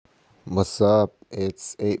What's up?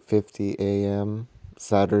 It's 8:50 a.m.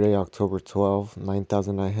 Saturday, October 12th,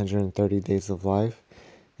 9,930 days of life.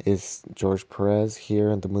 It's George Perez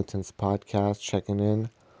here in the MOOTENS podcast checking in.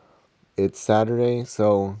 It's Saturday,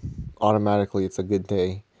 so automatically it's a good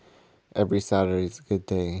day. Every Saturday is a good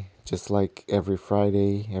day. Just like every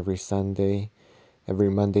Friday, every Sunday, every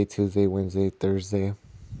Monday, Tuesday, Wednesday, Thursday.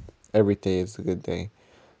 Every day is a good day.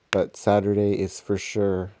 But Saturday is for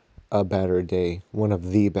sure a better day. One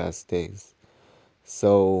of the best days.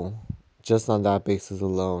 So, just on that basis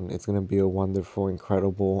alone, it's going to be a wonderful,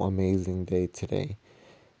 incredible, amazing day today.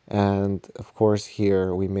 And of course,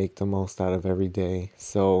 here we make the most out of every day.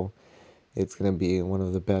 So, it's going to be one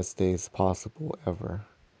of the best days possible ever.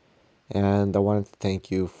 And I wanted to thank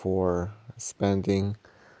you for spending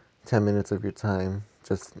 10 minutes of your time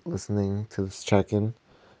just listening to this check in.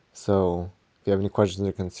 So, if you have any questions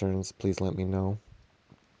or concerns, please let me know.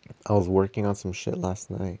 I was working on some shit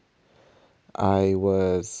last night. I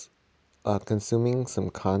was consuming some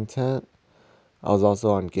content. I was also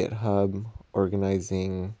on GitHub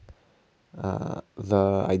organizing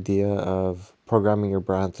the idea of programming your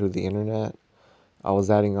brand through the internet. I was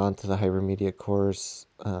adding on to the hypermedia course,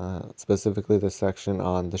 specifically the section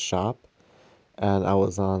on the shop, and I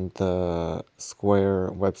was on the Square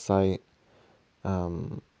website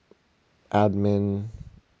um, admin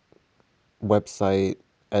website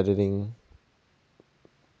editing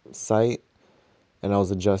site, and I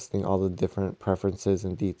was adjusting all the different preferences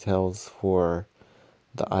and details for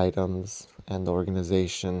the items and the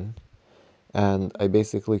organization. And I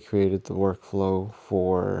basically created the workflow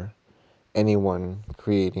for anyone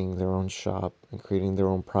creating their own shop and creating their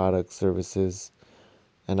own products, services,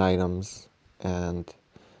 and items. And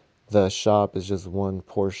the shop is just one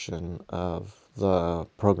portion of the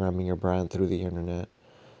programming your brand through the internet.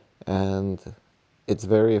 And it's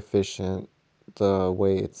very efficient the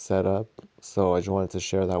way it's set up. So I just wanted to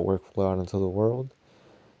share that workflow out into the world.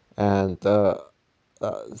 And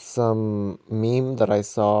some meme that I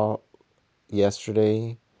saw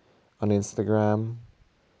yesterday on Instagram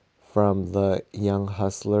from the Young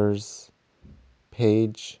Hustlers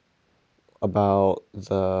page about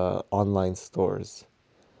the online stores.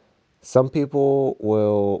 Some people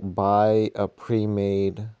will buy a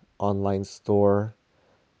pre-made online store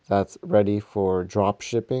that's ready for drop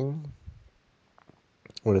shipping.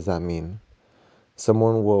 What does that mean?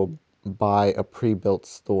 Someone will buy a pre-built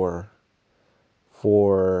store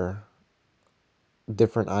for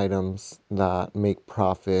different items that make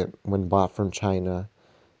profit when bought from China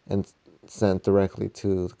and sent directly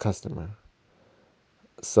to the customer.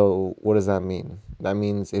 So, what does that mean? That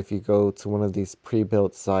means if you go to one of these pre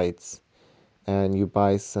built sites and you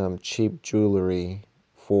buy some cheap jewelry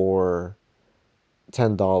for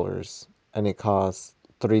 $10 and it costs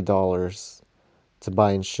 $3 to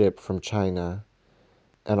buy and ship from China,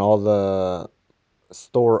 and all the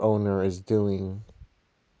store owner is doing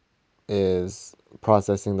is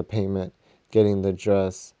processing the payment, getting the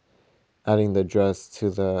dress, adding the dress to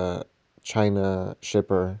the China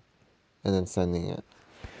shipper, and then sending it.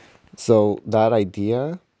 So that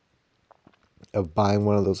idea of buying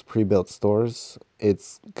one of those pre-built stores,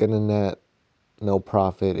 it's gonna net no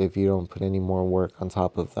profit if you don't put any more work on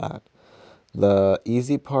top of that. The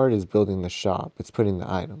easy part is building the shop. It's putting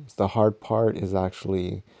the items. The hard part is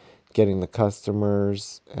actually getting the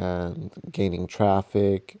customers and gaining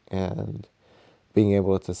traffic and being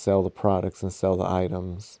able to sell the products and sell the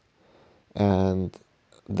items. And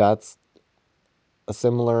that's a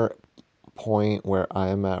similar point where I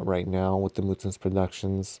am at right now with the Mootens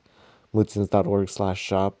Productions,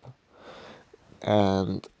 mootens.org/shop.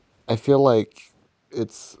 And I feel like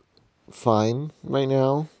it's fine right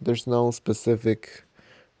now. There's no specific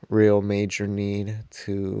real major need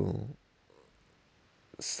to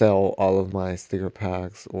sell all of my sticker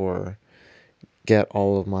packs or get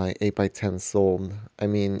all of my 8x10 sold. I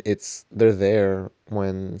mean, they're there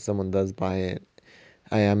when someone does buy it.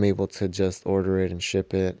 I am able to just order it and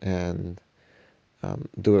ship it and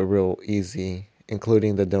do it real easy,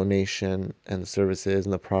 including the donation and the services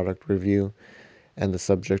and the product review and the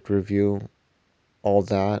subject review. All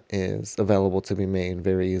that is available to be made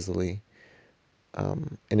very easily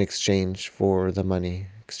in exchange for the money,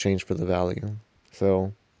 exchange for the value.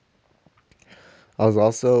 So I was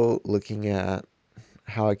also looking at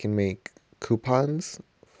how I can make coupons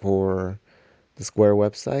for the Square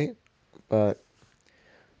website, but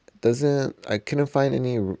doesn't I couldn't find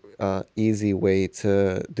any easy way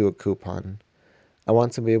to do a coupon. I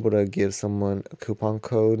want to be able to give someone a coupon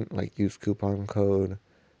code, like use coupon code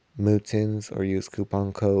Mootens or use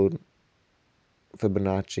coupon code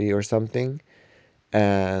Fibonacci or something,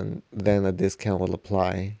 and then a discount will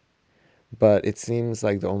apply. But it seems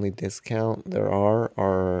like the only discount there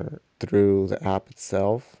are through the app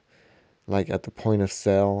itself, like at the point of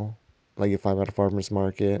sale. Like if I'm at a farmer's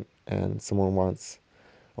market and someone wants,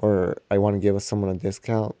 or I want to give someone a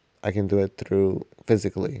discount, I can do it through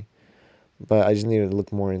physically. But I just need to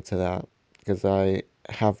look more into that because I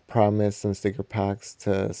have promised some sticker packs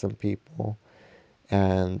to some people,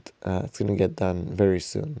 and it's gonna get done very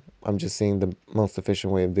soon. I'm just seeing the most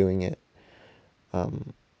efficient way of doing it.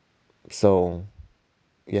 Um, so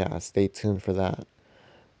yeah, stay tuned for that.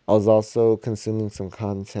 I was also consuming some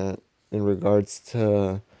content in regards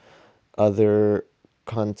to other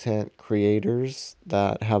content creators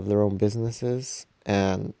that have their own businesses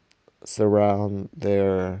and surround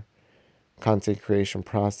their content creation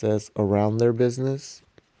process around their business.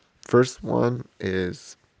 First one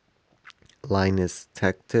is Linus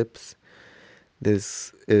Tech Tips.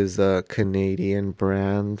 This is a Canadian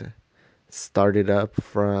brand started up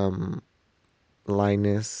from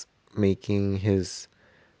Linus making his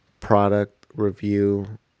product review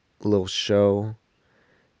little show,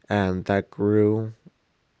 and that grew,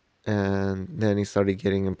 and then he started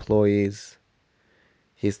getting employees.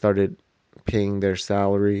 He started paying their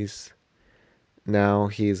salaries. Now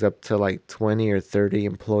he's up to like 20 or 30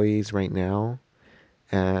 employees right now,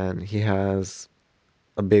 and he has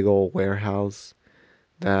a big old warehouse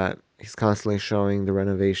that he's constantly showing the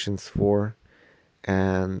renovations for,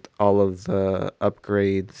 and all of the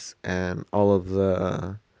upgrades and all of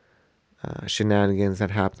the shenanigans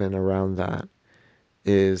that happen around that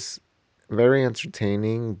is very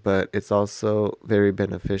entertaining, but it's also very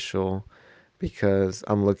beneficial because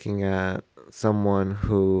I'm looking at someone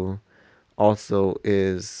who also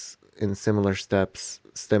is in similar steps,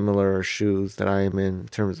 similar shoes that I am in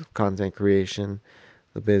terms of content creation,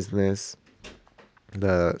 the business,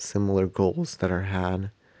 the similar goals that are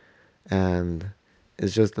had, and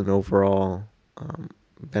it's just an overall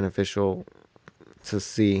beneficial to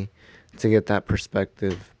see, to get that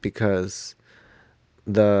perspective, because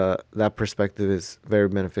that perspective is very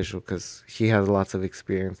beneficial because he has lots of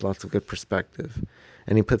experience, lots of good perspective,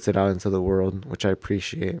 and he puts it out into the world, which I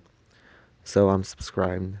appreciate. So I'm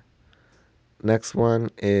subscribed. Next one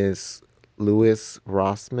is Louis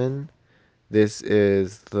Rossman. This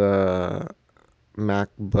is the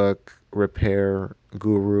MacBook repair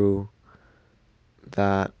guru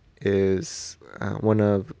that is one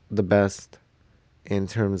of the best in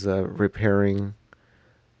terms of repairing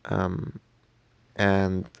um,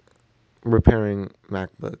 and repairing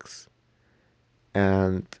MacBooks.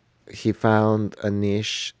 And he found a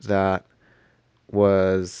niche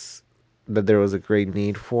was that there was a great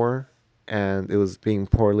need for, and it was being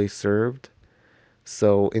poorly served.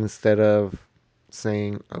 So instead of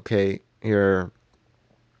saying, okay, your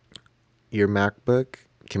MacBook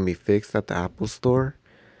can be fixed at the Apple Store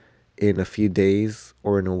in a few days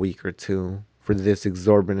or in a week or two for this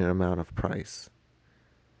exorbitant amount of price.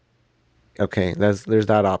 Okay, there's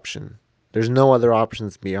that option. There's no other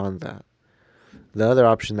options beyond that. The other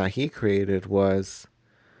option that he created was,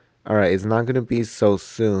 all right, it's not going to be so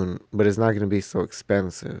soon, but it's not going to be so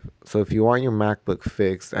expensive. So if you want your MacBook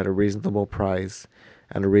fixed at a reasonable price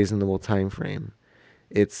and a reasonable time frame,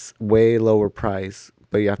 it's way lower price,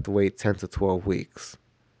 but you have to wait 10 to 12 weeks.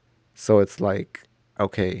 So it's like,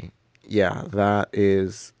 okay, yeah, that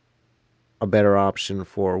is a better option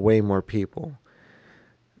for way more people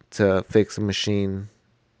to fix a machine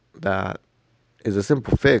that is a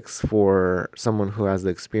simple fix for someone who has the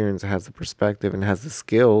experience, has the perspective, and has the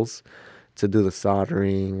skills to do the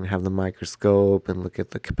soldering and have the microscope and look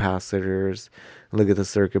at the capacitors, look at the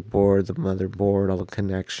circuit board, the motherboard, all the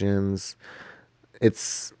connections.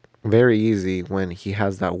 It's very easy when he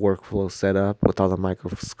has that workflow set up with all the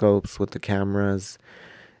microscopes, with the cameras.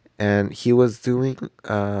 And he was doing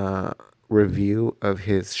a review of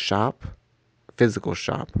his shop, physical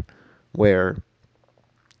shop, where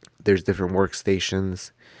there's different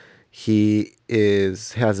workstations. He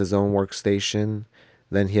is has his own workstation.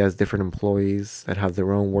 Then he has different employees that have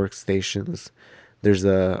their own workstations. There's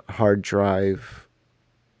a hard drive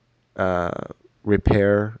uh,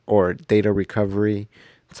 repair or data recovery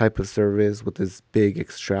type of service with this big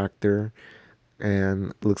extractor,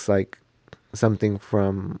 and looks like something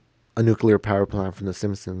from a nuclear power plant from The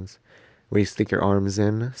Simpsons, where you stick your arms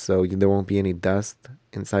in so there won't be any dust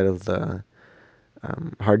inside of the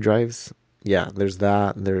hard drives. Yeah, there's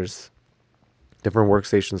that. There's different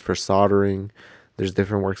workstations for soldering. There's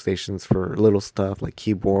different workstations for little stuff like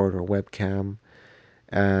keyboard or webcam.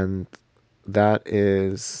 And that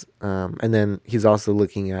is, and then he's also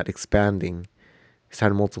looking at expanding. He's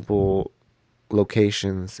had multiple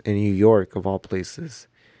locations in New York, of all places.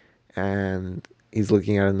 And he's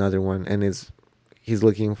looking at another one, and he's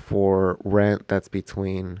looking for rent that's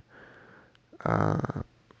between uh,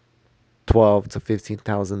 $12,000 to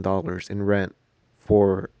 $15,000 in rent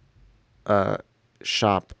for a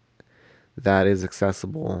shop that is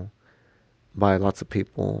accessible by lots of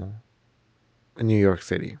people in New York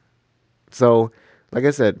City. So, like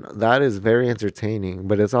I said, that is very entertaining,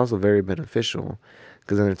 but it's also very beneficial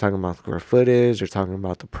because then they're talking about square footage, they're talking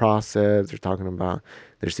about the process,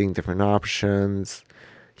 they're seeing different options.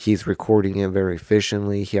 He's recording it very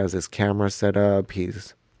efficiently. He has his camera set up.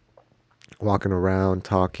 He's walking around,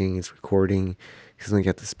 talking, he's recording, he's looking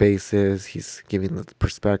at the spaces, he's giving the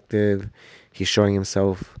perspective, he's showing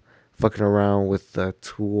himself fucking around with the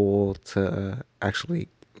tool to actually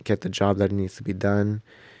get the job that needs to be done.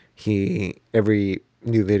 Every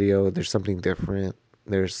new video, there's something different,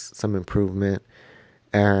 there's some improvement,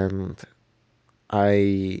 and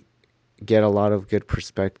I get a lot of good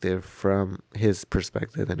perspective from his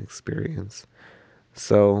perspective and experience.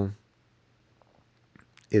 So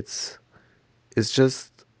it's it's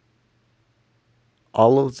just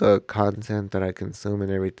all of the content that I consume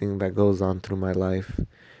and everything that goes on through my life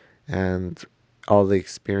and all the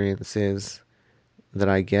experiences that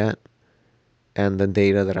I get and the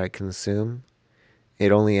data that I consume,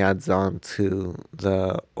 it only adds on to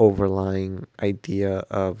the overlying idea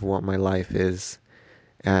of what my life is.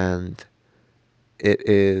 And it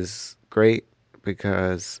is great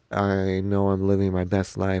because I know I'm living my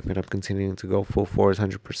best life and I'm continuing to go full force,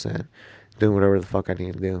 100%, doing whatever the fuck I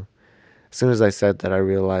need to do. As soon as I said that, I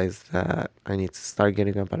realized that I need to start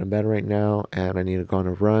getting up out of bed right now and I need to go on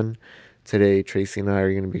a run. Today, Tracy and I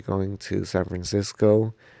are going to be going to San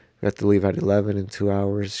Francisco. We have to leave at 11 in 2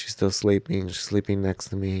 hours. She's still sleeping. She's sleeping next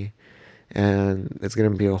to me. And it's going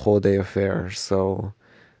to be a whole day affair. So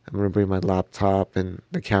I'm going to bring my laptop and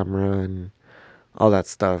the camera and all that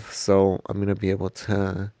stuff. So I'm going to be able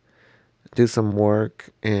to do some work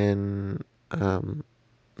in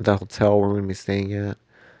the hotel where we're going to be staying at,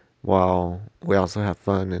 while we also have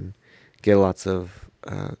fun and get lots of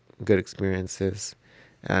good experiences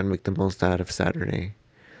and make the most out of Saturday.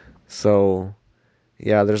 So,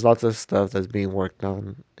 yeah, there's lots of stuff that's being worked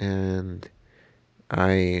on, and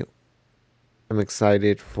I am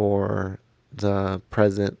excited for the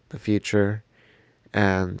present, the future,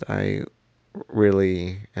 and I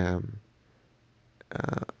really am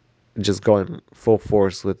just going full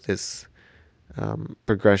force with this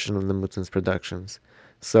progression of the Mootens Productions.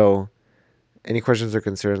 So, any questions or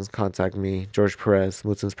concerns, contact me, George Perez,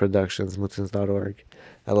 Mootens Productions, mootens.org.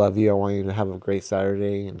 I love you. I want you to have a great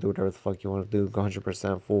Saturday and do whatever the fuck you want to do. Go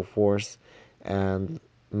 100% full force and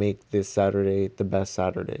make this Saturday the best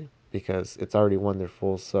Saturday because it's already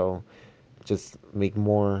wonderful. So just make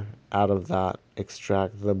more out of that.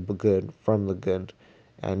 Extract the good from the good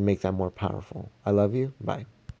and make that more powerful. I love you. Bye.